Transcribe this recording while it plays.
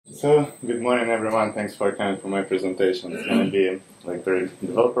So, good morning everyone, thanks for coming for my presentation. It's going to be like very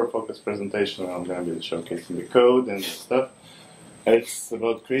developer-focused presentation. I'm going to be showcasing the code and stuff. It's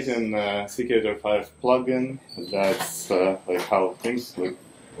about creating a CKEditor 5 plugin. That's like how things like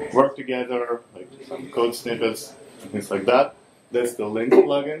work together, like some code snippets and things like that. That's the Link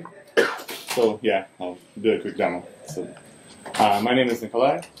plugin. So yeah, I'll do a quick demo. So, my name is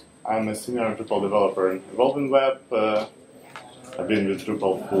Nikolay. I'm a senior Drupal developer in Evolving Web. I've been with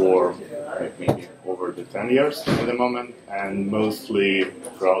Drupal for like maybe over the 10 years at the moment, and mostly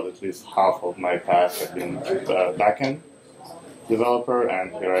throughout at least half of my past I've been a backend developer,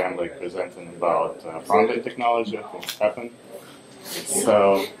 and here I am like presenting about front-end technology, things happen.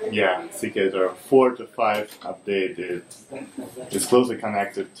 So yeah, CKEditor 4 to 5 update is closely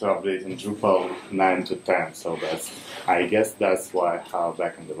connected to updating Drupal 9 to 10, so I guess that's why how a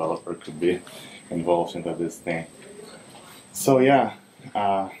backend developer could be involved into this thing. So yeah,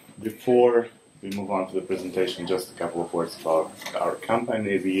 before we move on to the presentation, just a couple of words about our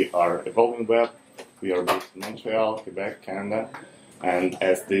company. We are Evolving Web. We are based in Montreal, Quebec, Canada. And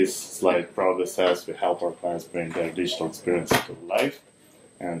as this slide proudly says, we help our clients bring their digital experience to life.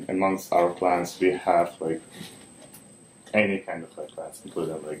 And amongst our clients, we have like any kind of like clients,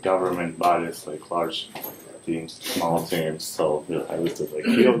 including like government bodies, like large teams, small teams. So I listed like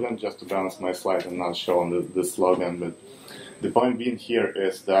 3 of them just to balance my slide and not show on the slogan. But the point being here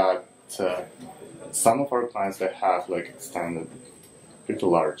is that some of our clients, they have like extended, pretty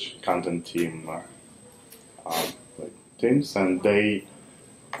large content team like teams, and they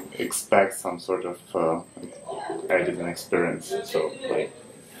expect some sort of editing experience. So like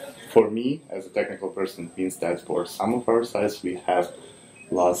for me, as a technical person, it means that for some of our sites, we have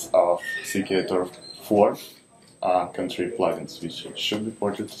lots of CKEditor 4 contrib plugins, which should be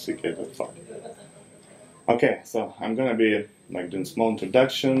ported to CKEditor 5. Okay, so I'm gonna be like doing small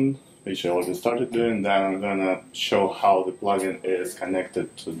introduction, which I already started doing. Then I'm gonna show how the plugin is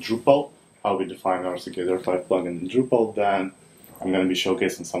connected to Drupal, how we define our CKEditor 5 plugin in Drupal. Then I'm gonna be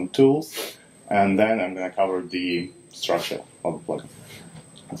showcasing some tools, and then I'm gonna cover the structure of the plugin.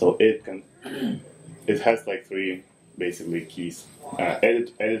 So it has like 3 basically keys: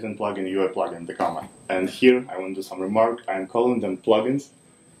 editing plugin, UI plugin, the command. And here I want to do some remark. I'm calling them plugins,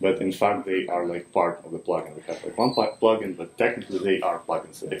 but in fact they are like part of the plugin. We have like one plugin, but technically they are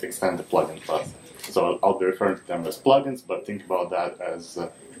plugins. So they extend the plugin class. So I'll be referring to them as plugins, but think about that as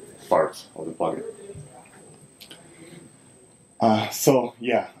parts of the plugin. So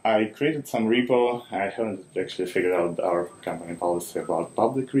yeah, I created some repo. I haven't actually figured out our company policy about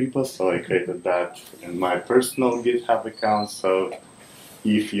public repos, so I created that in my personal GitHub account. So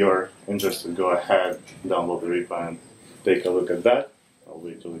if you're interested, go ahead, download the repo and take a look at that. I'll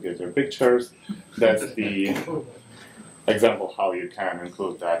wait till you get your pictures. That's the example how you can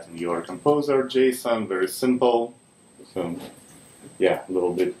include that in your composer JSON, very simple. So yeah, a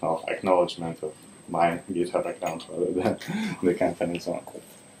little bit of acknowledgement of my GitHub account rather than the company's one.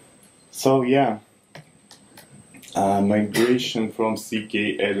 So yeah, migration from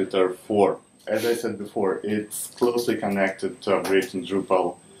CKEditor 4. As I said before, it's closely connected to upgrading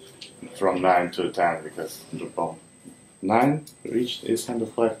Drupal from 9 to 10, because Drupal 9 reached its end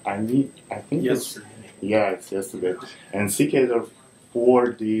of life. I think yesterday. It's yesterday. And CKEditor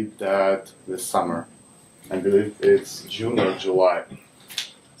 4 did that this summer. I believe it's June or July.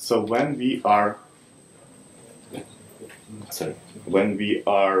 So when we are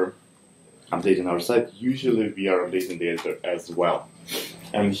updating our site, usually we are updating the editor as well.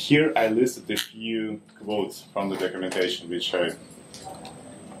 And here I listed a few quotes from the documentation which I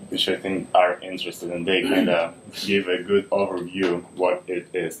think are interesting, and they kind of give a good overview what it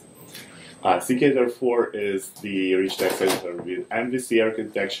is. CKEditor 4 is the rich text editor with MVC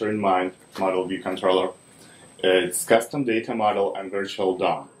architecture in mind, model view controller. It's custom data model and virtual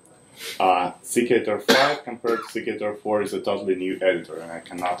DOM. CKEditor 5 compared to CKEditor 4 is a totally new editor, and I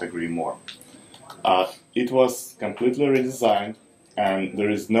cannot agree more. It was completely redesigned, and there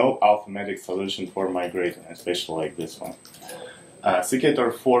is no automatic solution for migrating, especially like this one.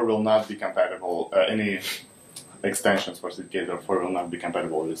 CKEditor 4 will not be compatible, any extensions for CKEditor 4 will not be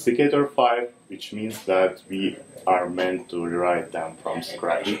compatible with CKEditor 5, which means that we are meant to rewrite them from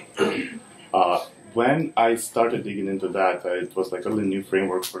scratch. When I started digging into that, it was like a really new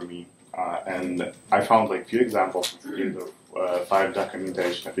framework for me, and I found like few examples of CKEditor 5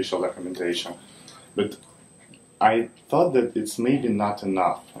 documentation, official documentation, but I thought that it's maybe not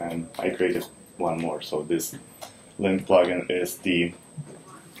enough, and I created one more. So this Link plugin is the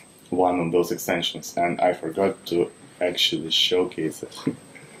one of those extensions, and I forgot to actually showcase it.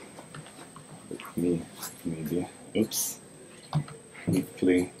 Let me maybe, oops.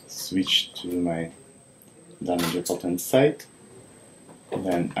 quickly switch to my Drupal site.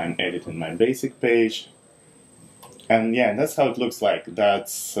 Then I'm editing my basic page. And yeah, that's how it looks like.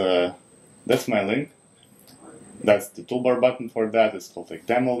 That's my link. That's the toolbar button for that. It's called like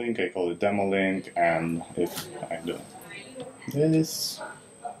demoLink. I call it demoLink. And if I do this,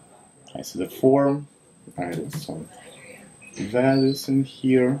 I see the form. I added some values in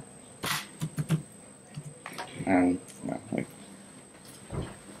here. And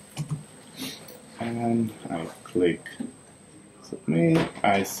and I click submit.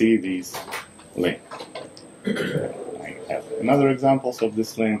 I see these links. I have another examples of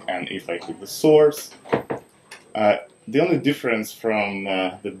this link, and if I click the source, the only difference from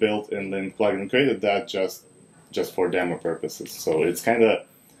the built-in link plugin created that just for demo purposes. So it's kind of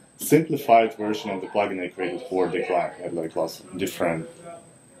simplified version of the plugin I created for the client. I had like lots of different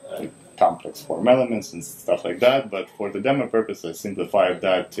complex form elements and stuff like that, but for the demo purpose I simplified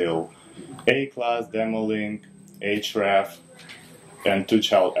that till a class, demoLink, href, and 2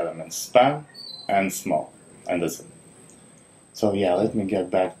 child elements, span and small, and that's it. So yeah, let me get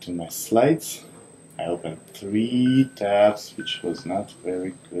back to my slides. I opened 3 tabs, which was not a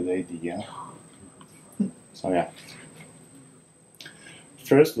very good idea. So yeah.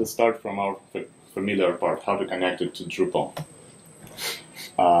 First, let's start from our familiar part, how to connect it to Drupal.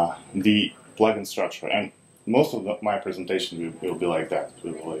 The plugin structure, and most of my presentation will be like that.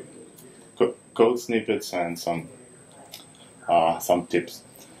 We will like code snippets and some tips.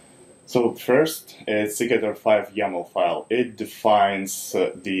 So first, it's CKEditor 5 YAML file. It defines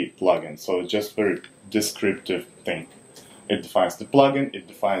the plugin, so just very descriptive thing. It defines the plugin, it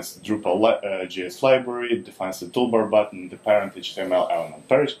defines Drupal JS library, it defines the toolbar button, the parent HTML element.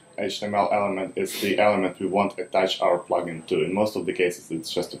 Parent HTML element is the element we want to attach our plugin to. In most of the cases,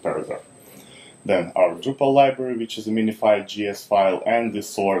 it's just a paragraph. Then our Drupal library, which is a minified JS file, and the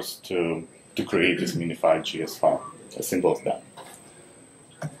source to create this minified JS file. As simple as that.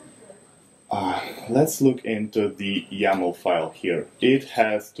 Let's look into the YAML file here. It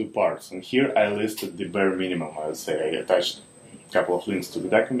has 2 parts, and here I listed the bare minimum. I would say I attached a couple of links to the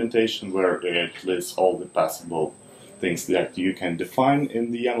documentation where it lists all the possible things that you can define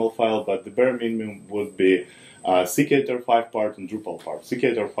in the YAML file, but the bare minimum would be CKEditor 5 part and Drupal part.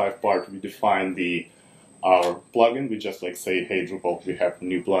 CKEditor 5 part, we define our plugin. We just like say, hey Drupal, we have a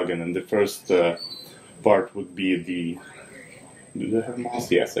new plugin, and the first part would be the, do I have a mouse?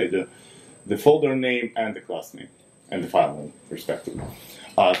 Yes, I do. The folder name and the class name and the file name, respectively.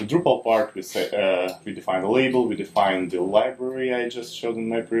 The Drupal part, we define the label, we define the library I just showed in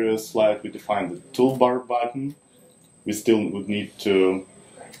my previous slide, we define the toolbar button. We still would need to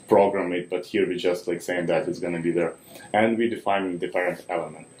program it, but here we just like saying that it's going to be there. And we define the parent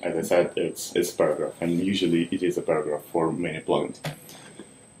element. As I said, it's a paragraph, and usually it is a paragraph for many plugins.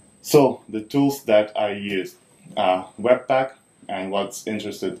 So the tools that I used, Webpack. And what's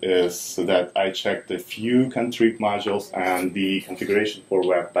interesting is that I checked a few contrib modules, and the configuration for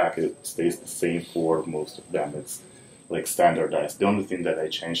Webpack, it stays the same for most of them. It's like standardized. The only thing that I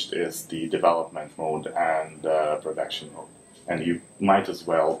changed is the development mode and production mode. And you might as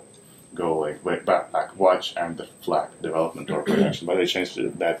well go like Webpack watch and the flag development or production, but I changed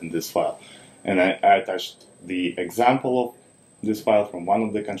that in this file. And I attached the example of this file from one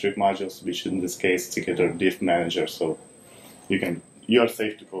of the contrib modules, which in this case is CKEditor div manager. So you are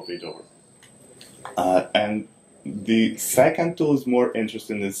safe to copy it over. And the second tool is more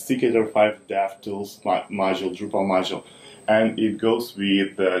interesting. It's CKEditor 5 DevTools module, Drupal module, and it goes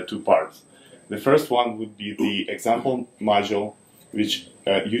with 2 parts. The first one would be the example module, which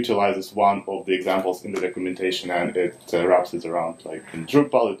utilizes one of the examples in the documentation, and it wraps it around like in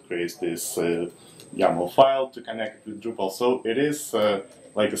Drupal. It creates this YAML file to connect with Drupal. So it is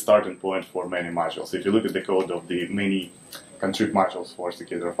like a starting point for many modules. If you look at the code of the many contrib modules for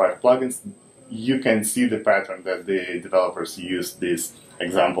CKEditor 5 plugins, you can see the pattern that the developers use this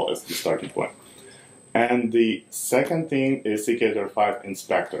example as the starting point. And the second thing is CKEditor 5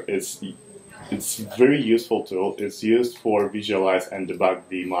 Inspector. It's a very useful tool. It's used for visualize and debug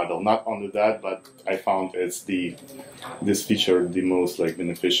the model. Not only that, but I found this feature the most like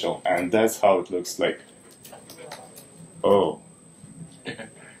beneficial, and that's how it looks like. Oh,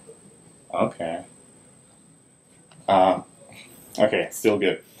 okay. Okay, still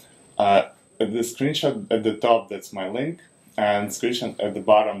good. The screenshot at the top, that's my link, and screenshot at the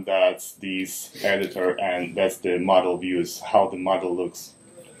bottom, that's this editor, and that's the model views, how the model looks.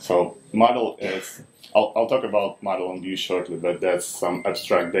 So model is, I'll talk about model and view shortly, but that's some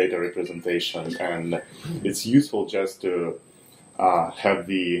abstract data representation, and it's useful just to have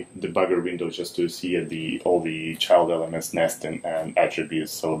the debugger window just to see all the child elements nesting and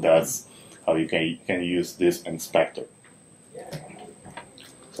attributes. So that's how you can use this inspector.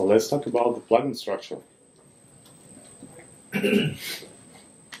 So let's talk about the plugin structure.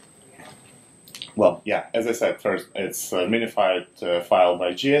 Well, yeah, as I said, first, it's a minified file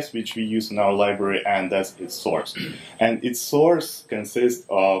by JS, which we use in our library, and that's its source. And its source consists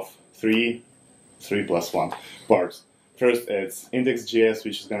of three plus one parts. First, it's index.js,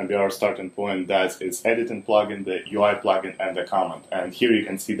 which is going to be our starting point. That's its editing plugin, the UI plugin, and the comment. And here you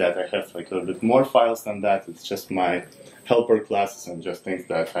can see that I have like a little bit more files than that. It's just my helper classes and just things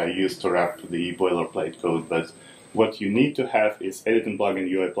that I use to wrap the boilerplate code. But what you need to have is editing plugin,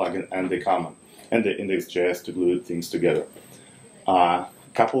 UI plugin, and the comment, and the index.js to glue things together.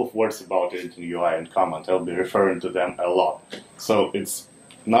 Couple of words about editing UI and comment. I'll be referring to them a lot. So it's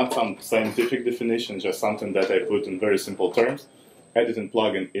not some scientific definition, just something that I put in very simple terms. Editing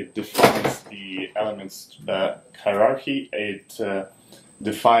plugin, it defines the elements hierarchy. It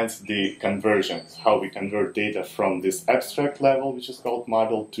defines the conversions, how we convert data from this abstract level, which is called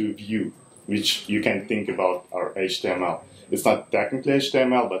model, to view, which you can think about our HTML. It's not technically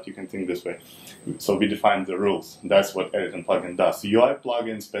HTML, but you can think this way. So we define the rules. That's what editing plugin does. The UI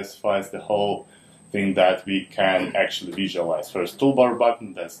plugin specifies the whole thing that we can actually visualize. First, toolbar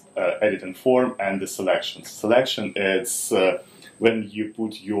button, that's editing form, and the selection. Selection is when you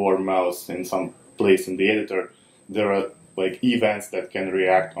put your mouse in some place in the editor, there are like events that can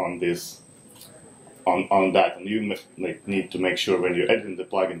react on this, on that, and you like need to make sure when you're editing the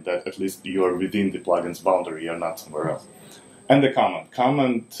plugin that at least you're within the plugin's boundary, you're not somewhere else. And the comment.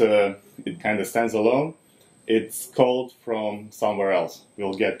 Comment, it kind of stands alone. It's called from somewhere else.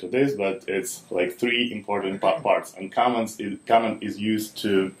 We'll get to this, but it's like three important parts. And comment is used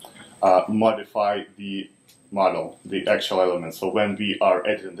to modify the model, the actual element. So when we are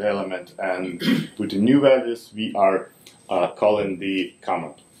editing the element and putting new values, we are calling the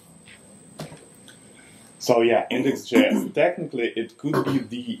comment. So yeah, index.js. Technically, it could be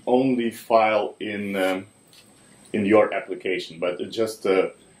the only file in your application, but it's just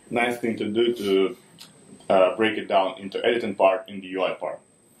a nice thing to do to break it down into editing part in the UI part.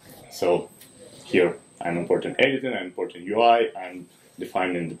 So here I'm importing editing, I'm importing UI, I'm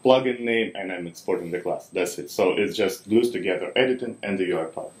defining the plugin name, and I'm exporting the class. That's it. So it just glues together editing and the UI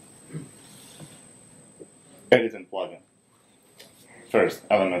part. Editing plugin. First,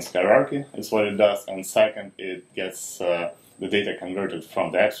 elements hierarchy is what it does, and second, it gets the data converted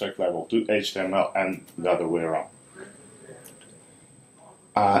from the abstract level to HTML and the other way around.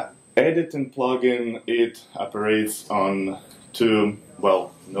 Editing plugin, it operates on two,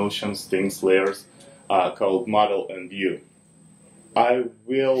 well, notions, things, layers, called model and view. I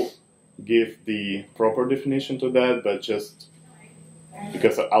will give the proper definition to that, but just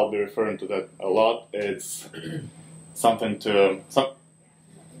because I'll be referring to that a lot, it's something to,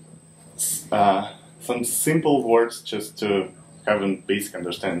 some simple words just to have a basic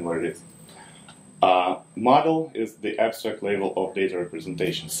understanding what it is. Model is the abstract level of data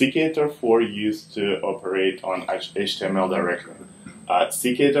representation. CKEditor 4 used to operate on HTML directly.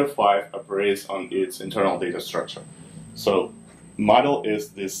 CKEditor 5 operates on its internal data structure. So model is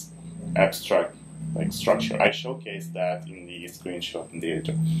this abstract structure. I showcased that in the screenshot in the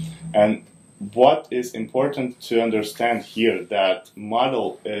editor. And what is important to understand here that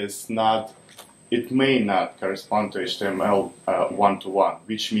model is not, it may not correspond to HTML one-to-one,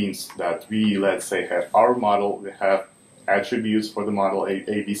 which means that we, let's say, have our model, we have attributes for the model A,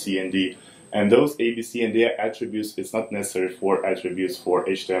 B, C, and D, and those A, B, C, and D attributes, it's not necessary for attributes for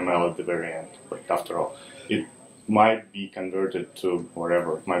HTML at the very end. Like after all, it might be converted to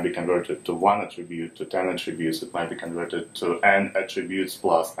whatever. It might be converted to one attribute, to 10 attributes. It might be converted to n attributes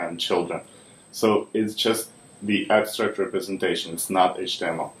plus n children. So it's just the abstract representation. It's not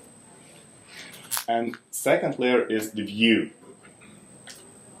HTML. And second layer is the view.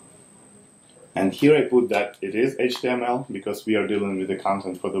 And here I put that it is HTML because we are dealing with the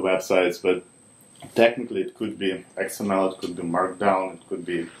content for the websites, but technically it could be XML, it could be Markdown, it could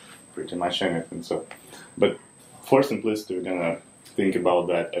be pretty much anything. So, but for simplicity, we're gonna think about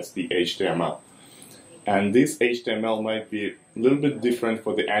that as the HTML. And this HTML might be a little bit different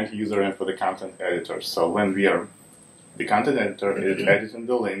for the end user and for the content editor. So when we are the content editor is editing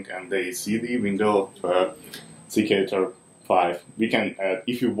the link and they see the window of CKEditor 5. We can add,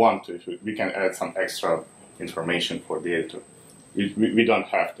 if you want to, we can add some extra information for the editor. We don't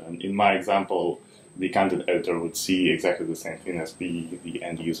have to. And in my example, the content editor would see exactly the same thing as the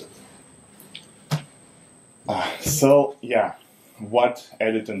end user. So yeah, what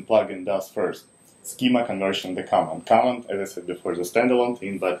editing plugin does first? schema conversion, the command. Command, as I said before, is a standalone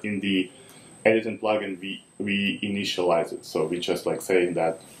thing, but in the editing plugin, we initialize it. So we just like saying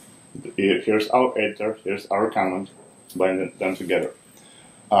that here's our editor, here's our command, bind them together.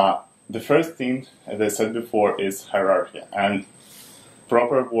 The first thing, as I said before, is hierarchy, and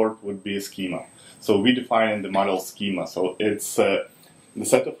proper word would be schema. So we define in the model schema. So it's the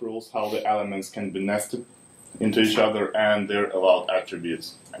set of rules how the elements can be nested into each other and their allowed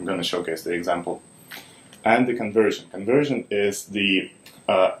attributes. I'm going to showcase the example. And the conversion. Conversion is the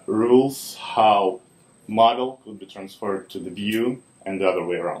rules how model could be transferred to the view and the other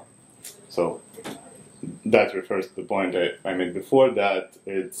way around. So that refers to the point I made before, that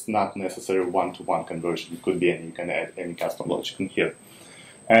it's not necessarily one-to-one conversion. It could be any, you can add any custom logic in here.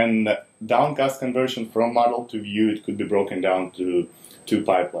 And downcast conversion from model to view, it could be broken down to two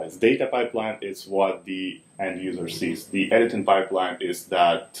pipelines. Data pipeline is what the end user sees. The editing pipeline is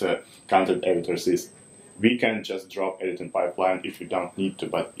that content editor sees. We can just drop editing pipeline if we don't need to,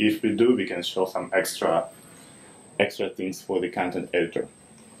 but if we do, we can show some extra things for the content editor.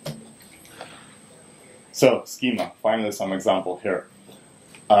 So, schema, finally some example here.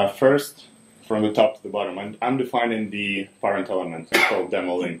 First, from the top to the bottom, I'm defining the parent element called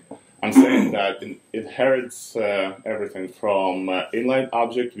demoLink. I'm saying that it inherits everything from inline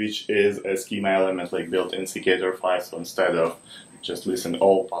object, which is a schema element like built in CKEditor 5, so instead of just listen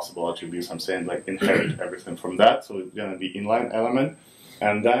all possible attributes, I'm saying like inherit everything from that, so it's going to be inline element,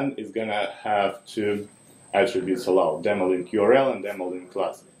 and then it's going to have two attributes allowed, demoLink URL and demoLink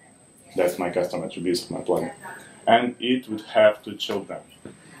class. That's my custom attributes of my plugin. And it would have two children,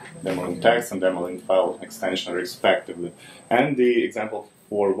 demoLink text and demoLink file extension respectively. And the example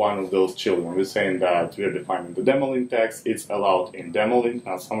for one of those children, we're saying that we're defining the demoLink text, it's allowed in demoLink,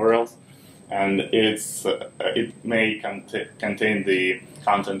 not somewhere else, and it may contain the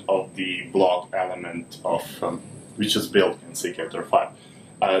content of the block element of which is built in CKEditor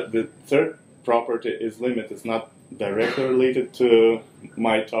 5. The third property is limit. It's not directly related to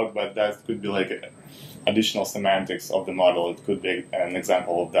my talk, but that could be like additional semantics of the model. It could be an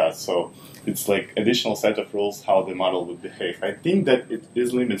example of that. So it's like additional set of rules how the model would behave. I think that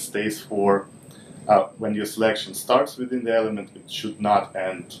this limit stays for when your selection starts within the element, it should not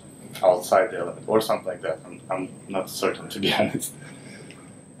end outside the element or something like that. I'm not certain, to be honest.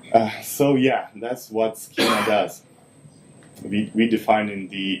 So yeah, that's what schema does. We define in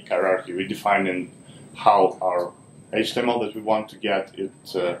the hierarchy, we define in how our HTML that we want to get it,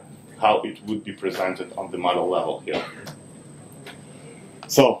 how it would be presented on the model level here.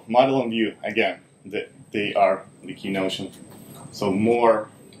 So model and view, again, they are the key notion. So more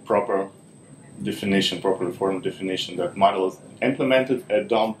proper definition, properly formed definition that model is implemented a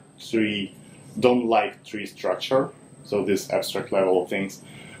DOM-like tree structure, so this abstract level of things,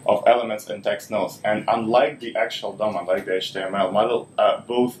 of elements and text nodes. And unlike the actual DOM, unlike the HTML model,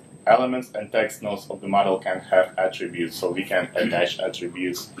 both elements and text nodes of the model can have attributes, so we can attach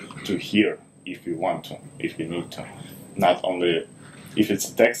attributes to here if you want to, if you need to. Not only if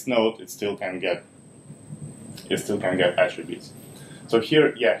it's a text node, it still can get attributes. So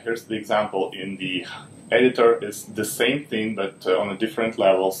here, yeah, here's the example in the editor. It's the same thing, but on a different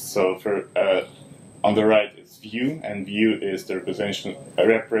level. So for on the right is view, and view is the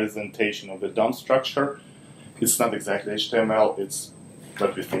representation of the DOM structure. It's not exactly HTML. It's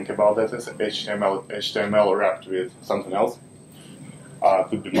what we think about that as HTML wrapped with something else.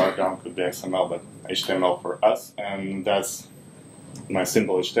 Could be Markdown, could be XML, but HTML for us. And that's my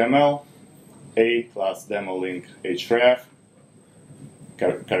simple HTML. A class demoLink href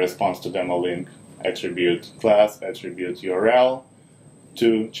corresponds to demoLink attribute class, attribute URL,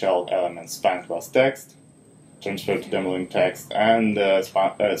 two child elements, span class text, transfer to demoLink text, and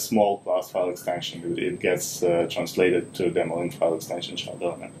a small class file extension. It gets translated to demoLink file extension child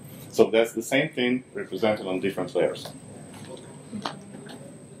element. So that's the same thing represented on different layers.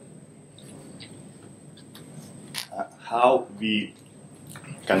 How we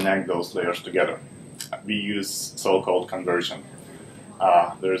connect those layers together? We use so-called conversion.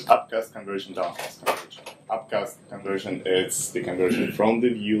 There's upcast conversion, downcast conversion. Upcast conversion is the conversion from the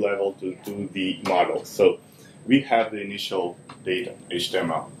view level to the model. So we have the initial data,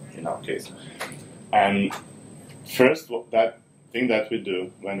 HTML in our case. And first, that thing that we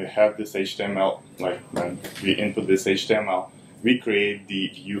do when we have this HTML, like when we input this HTML, we create the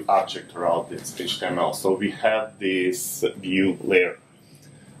view object around this HTML. So we have this view layer.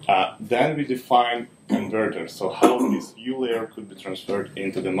 Then we define converters, so how this view layer could be transferred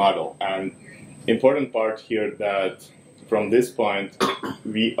into the model. And important part here that from this point,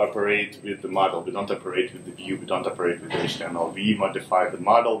 we operate with the model. We don't operate with the view. We don't operate with the HTML. We modify the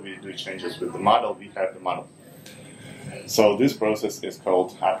model. We do changes with the model. We have the model. So this process is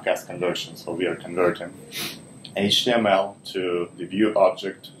called upcast conversion. So we are converting HTML to the view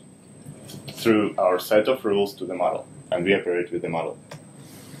object through our set of rules to the model, and we operate with the model.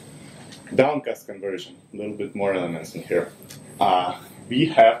 Downcast conversion, a little bit more elements in here. We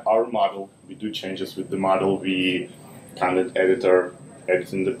have our model, we do changes with the model, we content editor,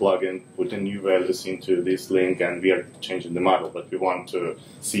 editing the plugin, putting new values into this link, and we are changing the model, but we want to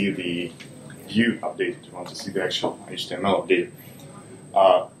see the view updated, we want to see the actual HTML updated.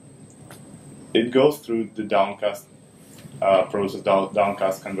 It goes through the downcast process,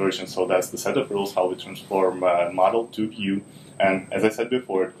 downcast conversion, so that's the set of rules how we transform model to view. And as I said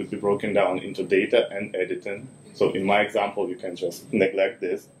before, it could be broken down into data and editing. So in my example, you can just neglect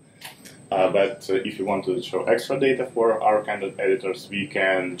this. But if you want to show extra data for our kind of editors, we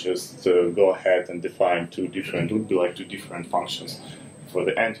can just go ahead and define two different functions for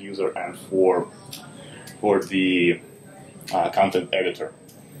the end user and for the content editor.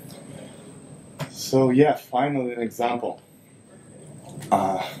 So yeah, finally an example.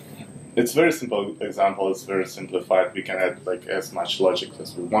 It's a very simple example, it's very simplified. We can add like as much logic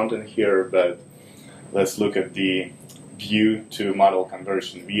as we want in here, but let's look at the view to model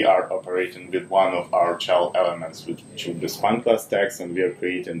conversion. We are operating with one of our child elements, which should be span class text, and we are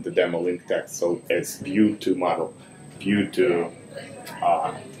creating the demoLink text. So it's view to model, view to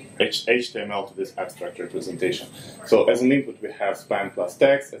HTML to this abstract representation. So as an input we have span plus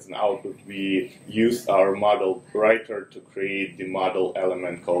text, as an output we use our model writer to create the model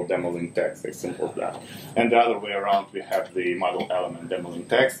element called demoLink text, as simple as that. And the other way around we have the model element demoLink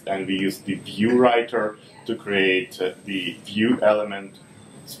text, and we use the view writer to create the view element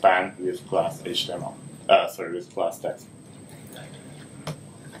span with class HTML, with class text.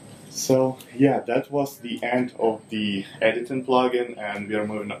 So yeah, that was the end of the editing plugin, and we are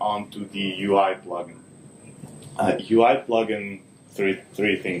moving on to the UI plugin. UI plugin,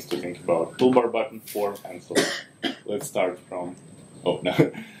 three things to think about: toolbar, button, form, and so on. Let's start from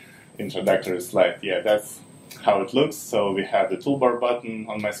introductory slide. Yeah, that's how it looks. So we have the toolbar button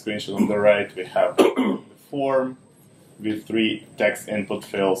on my screenshot on the right. We have the form with 3 text input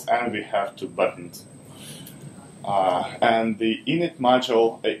fields, and we have 2 buttons. And the init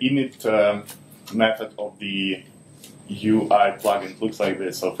module, init method of the UI plugin looks like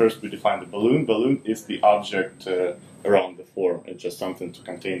this. So first we define the balloon. Balloon is the object around the form. It's just something to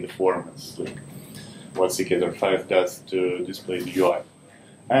contain the form. It's like what CKEditor 5 does to display the UI.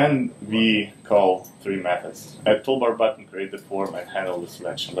 And we call 3 methods. Add toolbar button, create the form, and handle the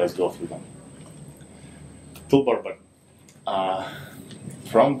selection. Let's go through them. Toolbar button.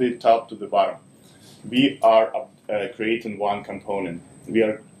 From the top to the bottom, we are creating one component. We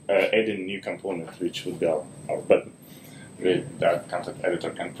are adding a new component, which would be our button, that content editor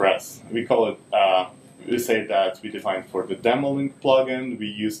can press. We call it, we say that we define for the demoLink plugin, we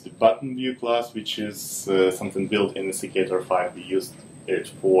use the button view class, which is something built in the CKEditor 5. We used it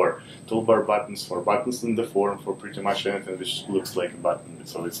for toolbar buttons, for buttons in the form, for pretty much anything which looks like a button.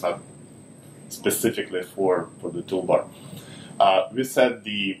 So it's not specifically for the toolbar. We set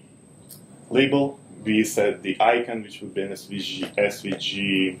the label. We set the icon, which would be an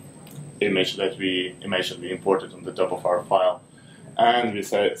SVG image that we imagine we imported on the top of our file. And we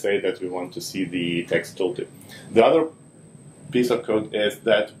say that we want to see the text tooltip. The other piece of code is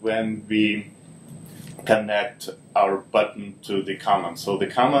that when we connect our button to the command. So the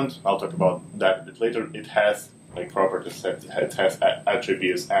command, I'll talk about that a bit later, it has like properties, it has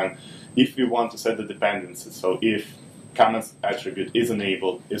attributes. And if we want to set the dependencies, so if command's attribute is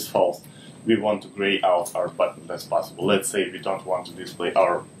enabled, is false, we want to gray out our button as possible. Let's say we don't want to display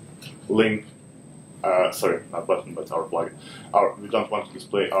our link, sorry, not button, but our plugin. We don't want to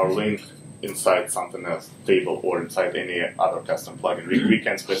display our link inside something else, table, or inside any other custom plugin. We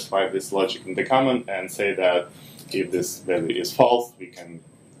can specify this logic in the command and say that if this value is false, we can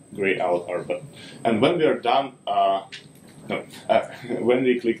gray out our button. And when we are done, when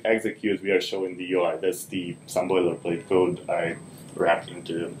we click execute, we are showing the UI. That's some boilerplate code I wrapped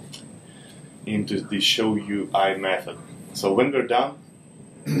into the show UI method. So when we're done,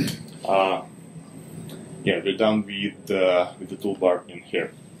 we're done with the toolbar in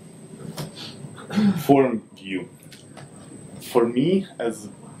here. Form view. For me, as a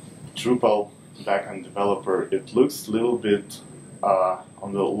Drupal backend developer, it looks a little bit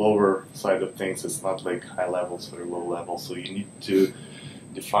on the lower side of things. It's not like high levels, very low level. So you need to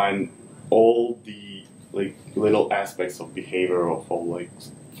define all the little aspects of behavior of all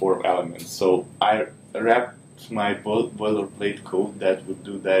form elements. So I wrapped my boilerplate code that would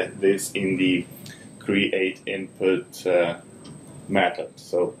do this in the create input method.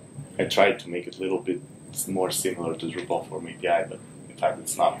 So I tried to make it a little bit more similar to Drupal form API, but in fact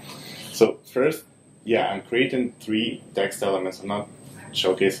it's not. So first, yeah, I'm creating 3 text elements. I'm not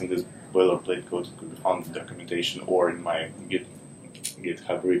showcasing this boilerplate code. It could be found in the documentation or in my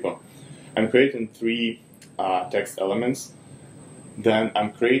GitHub repo. I'm creating 3 text elements. Then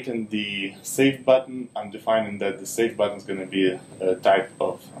I'm creating the save button. I'm defining that the save button is going to be a type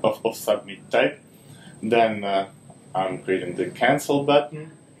of submit type. Then I'm creating the cancel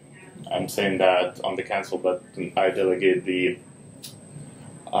button. I'm saying that on the cancel button I delegate the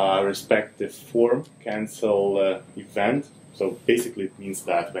respective form cancel event. So basically it means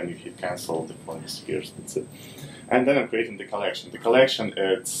that when you hit cancel, the form disappears. That's it. And then I'm creating the collection. The collection,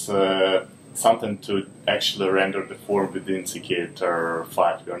 it's something to actually render the form within CKEditor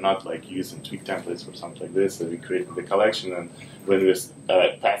 5. We are not like using tweak templates or something like this. So we create the collection, and when we're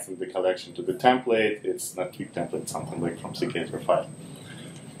passing the collection to the template, it's not tweak template, something like from CKEditor 5.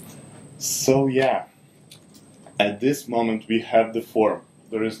 So yeah, at this moment we have the form.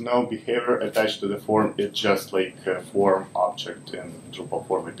 There is no behavior attached to the form. It's just like a form object in Drupal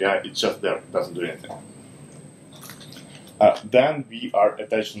form API. It's just there. It doesn't do anything. Then we are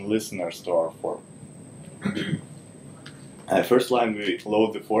attaching listeners to our form. First line, we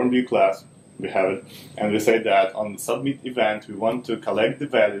load the form view class. We have it. And we say that on the submit event, we want to collect the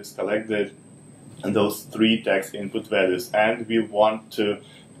values, those 3 text input values, and we want to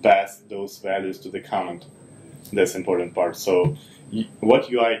pass those values to the comment. That's the important part. So what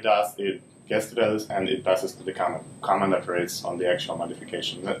UI does, it gets the values and it passes to the comment. Comment operates on the actual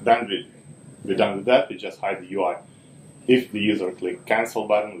modification. Then we're done with that. We just hide the UI. If the user click cancel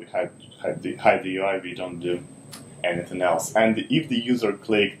button, we hide the UI. We don't do anything else. And if the user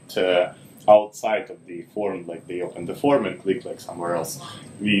clicked outside of the form, like they opened the form and clicked like somewhere else,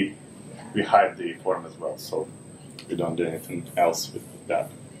 we hide the form as well. So we don't do anything else with that.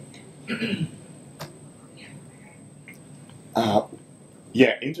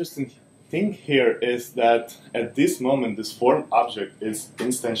 Yeah, interesting thing here is that at this moment this form object is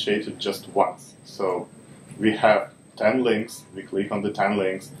instantiated just once. So we have 10 links, we click on the 10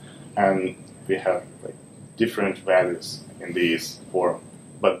 links, and we have like different values in this form.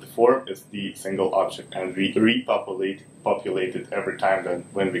 But the form is the single object, and we repopulate it every time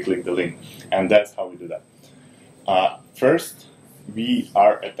when we click the link. And that's how we do that. First, we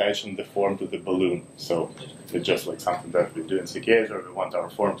are attaching the form to the balloon. So it's just like something that we do in CKEditor. We want our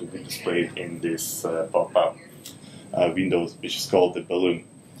form to be displayed in this pop-up window, which is called the balloon.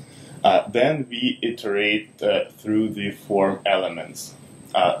 Then we iterate through the form elements.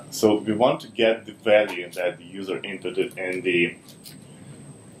 So we want to get the value that the user inputted in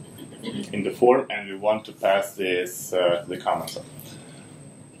the form, and we want to pass this the comment.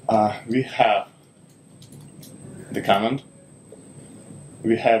 We have the comment.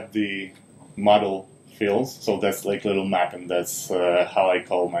 We have the model fields, so that's like little mapping. That's how I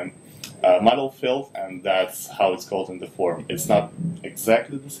call my model field, and that's how it's called in the form. It's not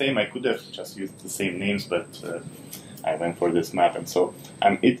exactly the same. I could have just used the same names, but I went for this mapping. So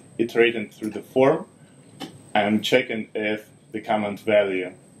I'm iterating through the form. I'm checking if the comment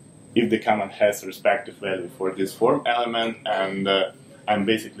value, if the comment has respective value for this form element, and I'm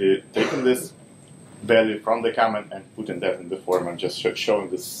basically taking this value from the comment and putting that in the form. I'm just showing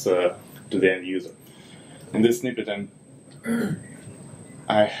this to the end user. In this snippet,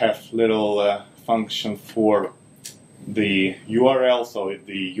 I have little function for the URL. So if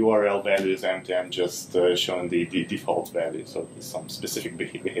the URL value is empty, I'm just showing the default value. So there's some specific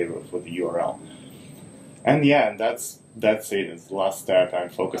behavior for the URL. And yeah, that's it. It's the last step. I'm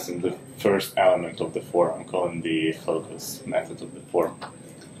focusing the first element of the form. I'm calling the focus method of the form.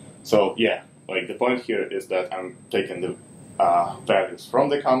 So yeah, like the point here is that I'm taking the values from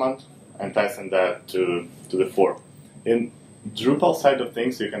the comment and passing that to the form. In Drupal side of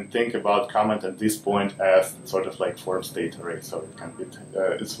things, you can think about comment at this point as sort of like form state array. So it can be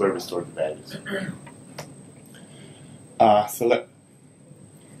it's where we store the values.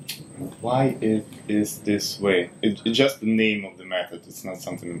 Why it is this way? It's just the name of the method. It's not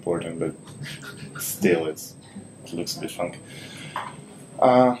something important, but still it looks a bit funky.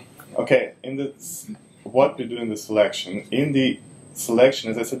 Okay, what we do in the selection. In the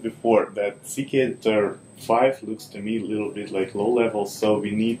selection, as I said before, that CKEditor 5 looks to me a little bit like low level, so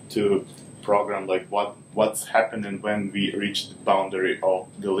we need to program like what's happening when we reach the boundary of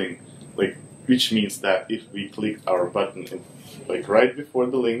the link. Like, which means that if we click our button like right before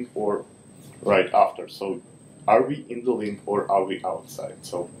the link or right after. So are we in the link or are we outside?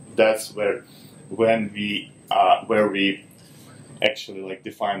 So that's where when we where we actually like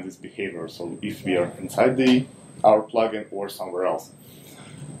define this behavior. So if we are inside our plugin or somewhere else.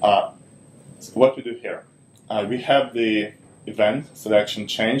 So what we do here, we have the event selection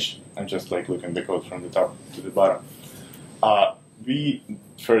change. I'm just like looking the code from the top to the bottom. We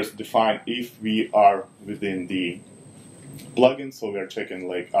first define if we are within the plugin, so we are checking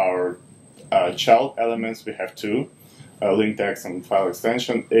like our child elements. We have two, link text and file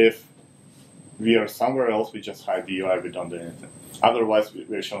extension. If we are somewhere else, we just hide the UI, we don't do anything. Otherwise,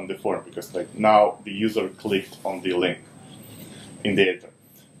 we're showing the form because like now the user clicked on the link in the editor.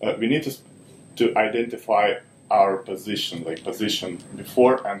 We need to identify our position, like position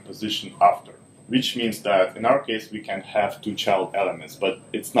before and position after, which means that in our case we can have two child elements, but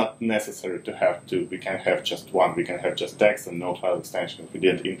it's not necessary to have two. We can have just one. We can have just text and no file extension. If we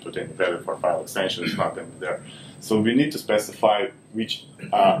didn't input any value for file extension, it's not going to be there. So we need to specify which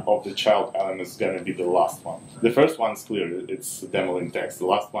of the child elements is going to be the last one. The first one is clear. It's demoLink text. The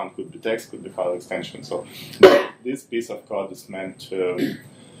last one could be text, could be file extension. So this piece of code is meant to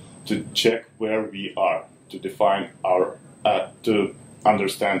check where we are, to define our, to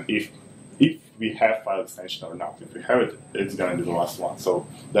understand if we have file extension or not. If we have it, it's going to be the last one. So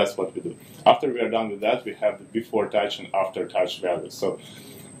that's what we do. After we are done with that, we have the before touch and after touch values. So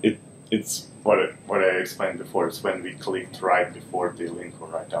it's what I explained before. It's when we clicked right before the link or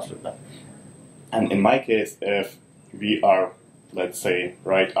right after that. And in my case, if we are, let's say,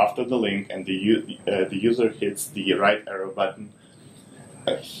 right after the link and the user hits the right arrow button,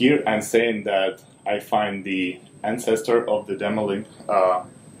 here I'm saying that I find the ancestor of the demoLink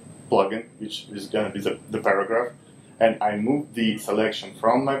plugin, which is going to be the paragraph, and I move the selection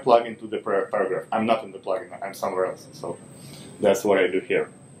from my plugin to the paragraph. I'm not in the plugin, I'm somewhere else. So that's what I do here.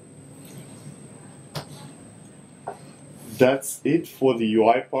 That's it for the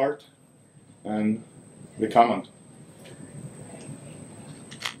UI part and the comment.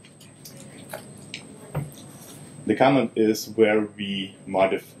 The comment is where we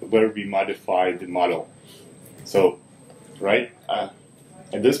modify the model. So, right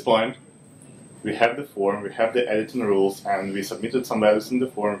at this point, we have the form, we have the editing rules, and we submitted some values in the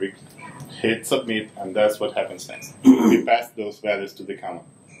form. We hit submit, and that's what happens next. We pass those values to the comment.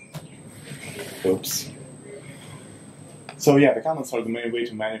 Oops. So yeah, the comments are the main way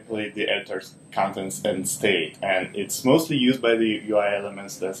to manipulate the editor's contents and state, and it's mostly used by the UI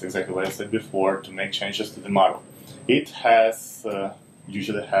elements. That's exactly what I said before, to make changes to the model. It has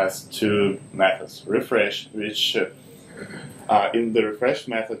usually has two methods. Refresh, which in the refresh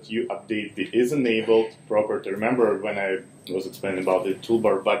method you update the isEnabled property. Remember when I was explaining about the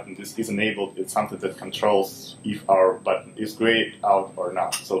toolbar button, this isEnabled, it's something that controls if our button is grayed out or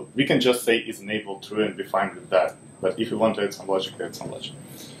not. So we can just say isEnabled true and be fine with that. But if we want to add some logic, add some logic.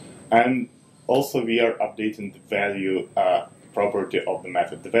 And also we are updating the value property of the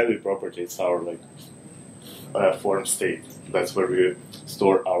method. The value property is our form state. That's where we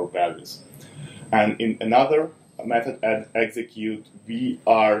store our values. And in another method, execute, we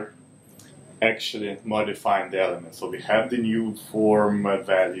are actually modifying the elements. So we have the new form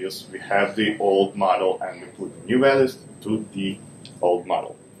values, we have the old model, and we put the new values to the old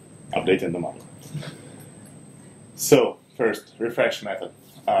model, updating the model. So first, refresh method.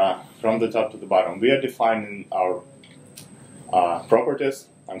 From the top to the bottom, we are defining our properties.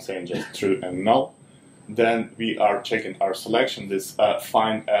 I'm saying just true and null. Then we are checking our selection. This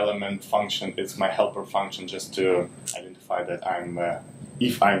find element function is my helper function, just to identify that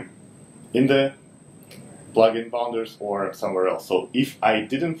if I'm in the plugin boundaries or somewhere else. So if I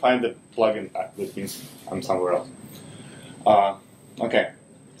didn't find the plugin, that means I'm somewhere else. Okay.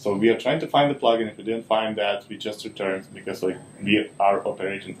 So we are trying to find the plugin. If we didn't find that, we just return, because we are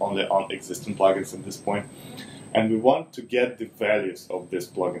operating only on existing plugins at this point. And we want to get the values of this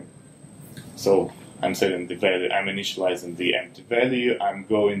plugin. So I'm setting the value, I'm initializing the empty value, I'm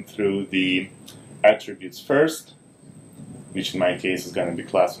going through the attributes first, which in my case is going to be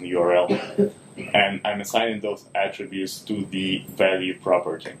class and URL, and I'm assigning those attributes to the value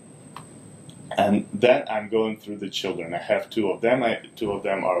property. And then I'm going through the children. I have two of them. Two of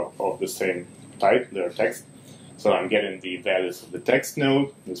them are of the same type, they're text. So I'm getting the values of the text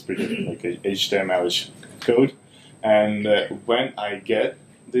node. It's pretty like HTML-ish code. And when I get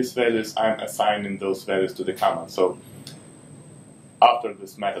these values, I'm assigning those values to the comment. So after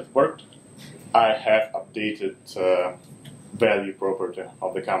this method worked, I have updated value property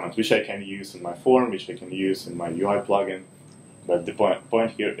of the comment, which I can use in my form, which I can use in my UI plugin. But the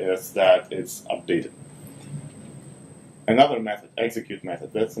point here is that it's updated. Another method, execute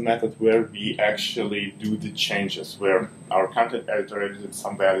method, that's a method where we actually do the changes, where our content editor edited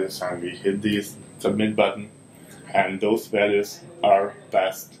some values and we hit the submit button, and those values are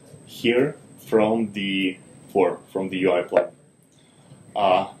passed here from the form, from the UI plugin.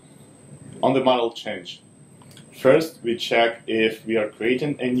 On the model change, first we check if we are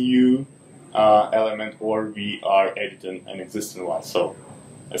creating a new element or we are editing an existing one. So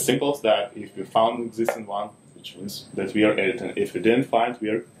as simple as that, if we found an existing one, which means that we are editing. If we didn't find,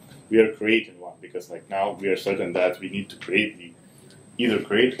 we are creating one, because like now we are certain that we need to create either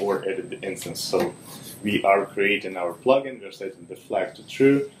create or edit the instance. So we are creating our plugin, we are setting the flag to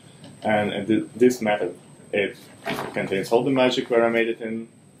true, and this method, it contains all the magic where I made it in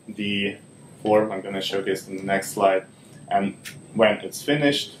the form. I'm going to showcase in the next slide. And when it's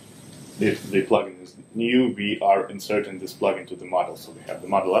finished, if the plugin is new, we are inserting this plugin to the model. So we have the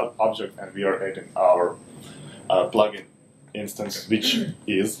model object, and we are adding our plugin instance, which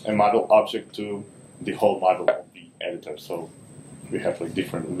is a model object to the whole model of the editor. So we have like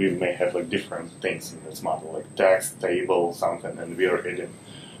we may have like different things in this model, like text, table, something, and we are adding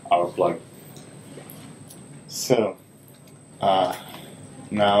our plugin. So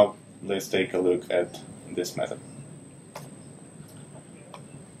now let's take a look at this method.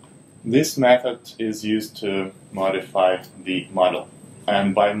 This method is used to modify the model.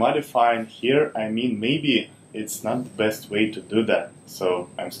 And by modifying here, I mean maybe it's not the best way to do that. So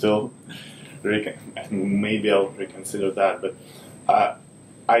I'm still, maybe I'll reconsider that. But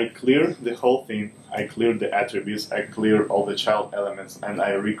I clear the whole thing, I clear the attributes, I clear all the child elements, and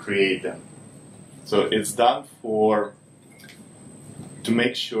I recreate them. So it's done to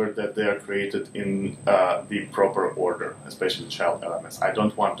make sure that they are created in the proper order, especially child elements. I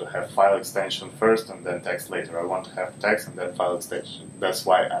don't want to have file extension first and then text later. I want to have text and then file extension. That's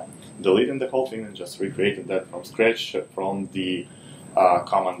why I'm deleting the whole thing and just recreating that from scratch from the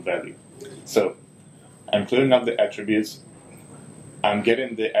common value. So I'm clearing up the attributes. I'm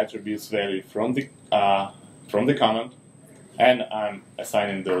getting the attributes value from the command, and I'm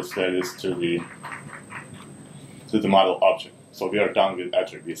assigning those values to the model object. So we are done with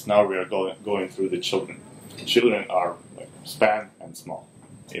attributes. Now we are going through the children. Children are like span and small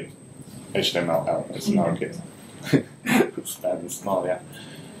in HTML elements in our case. Span is small, yeah.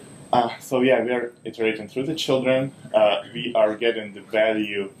 So yeah, we are iterating through the children. We are getting the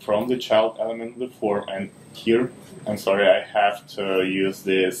value from the child element of the form, and here, I'm sorry, I have to use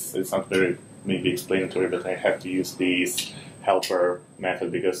this. It's not very maybe explanatory, but I have to use this helper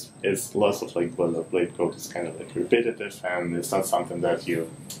method because it's lots of like boilerplate code. It's kind of like repetitive, and it's not something that you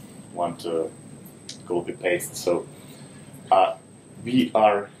want to copy paste. So we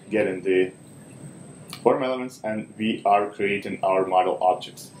are getting the form elements, and we are creating our model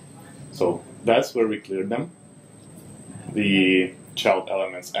objects. So that's where we clear them, the child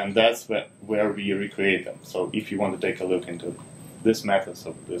elements, and that's where we recreate them. So if you want to take a look into this method,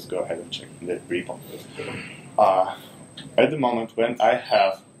 so please go ahead and check the repo. At the moment when I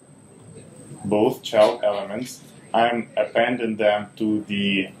have both child elements, I'm appending them to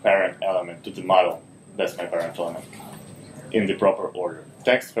the parent element, to the model. That's my parent element, in the proper order.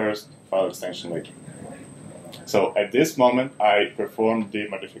 Text first, file extension later. So at this moment, I performed the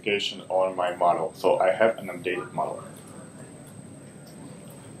modification on my model. So I have an updated model.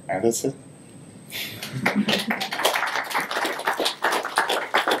 And that's it.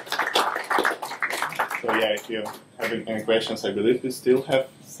 So yeah, if you have any questions, I believe we still have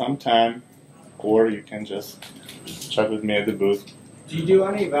some time, or you can just chat with me at the booth. Do you do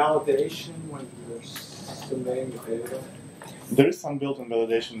any validation when you're submitting the data? There is some built-in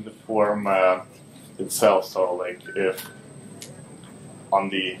validation in the form itself, so like if on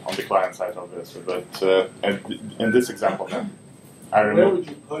the client side obviously, but in this example, I remember. Where would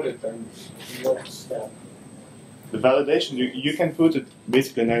you put it then? In what step? The validation, you can put it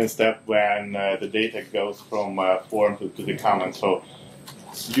basically in any step when the data goes from form to the comment. So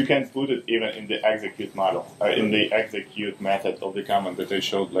you can put it even in the execute model, in the execute method of the comment that I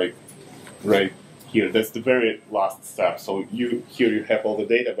showed, like right here. That's the very last step. So here you have all the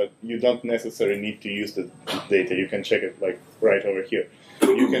data, but you don't necessarily need to use the data. You can check it like right over here.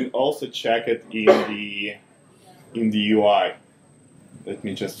 You can also check it in the UI. Let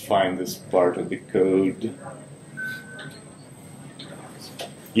me just find this part of the code.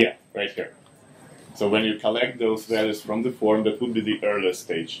 Yeah, right here. So when you collect those values from the form, that would be the early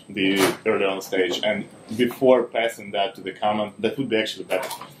stage, and before passing that to the comment, that would be actually better.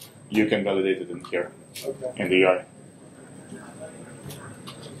 You can validate it in here, okay, in the UI.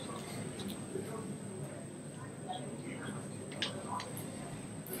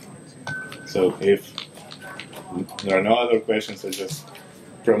 So if there are no other questions, I just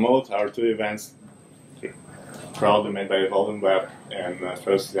promote our two events, proudly made by Evolving Web, and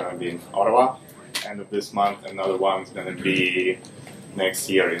first is going to be in Ottawa end of this month. Another one is going to be next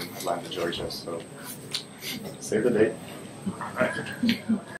year in Atlanta, Georgia. So save the date.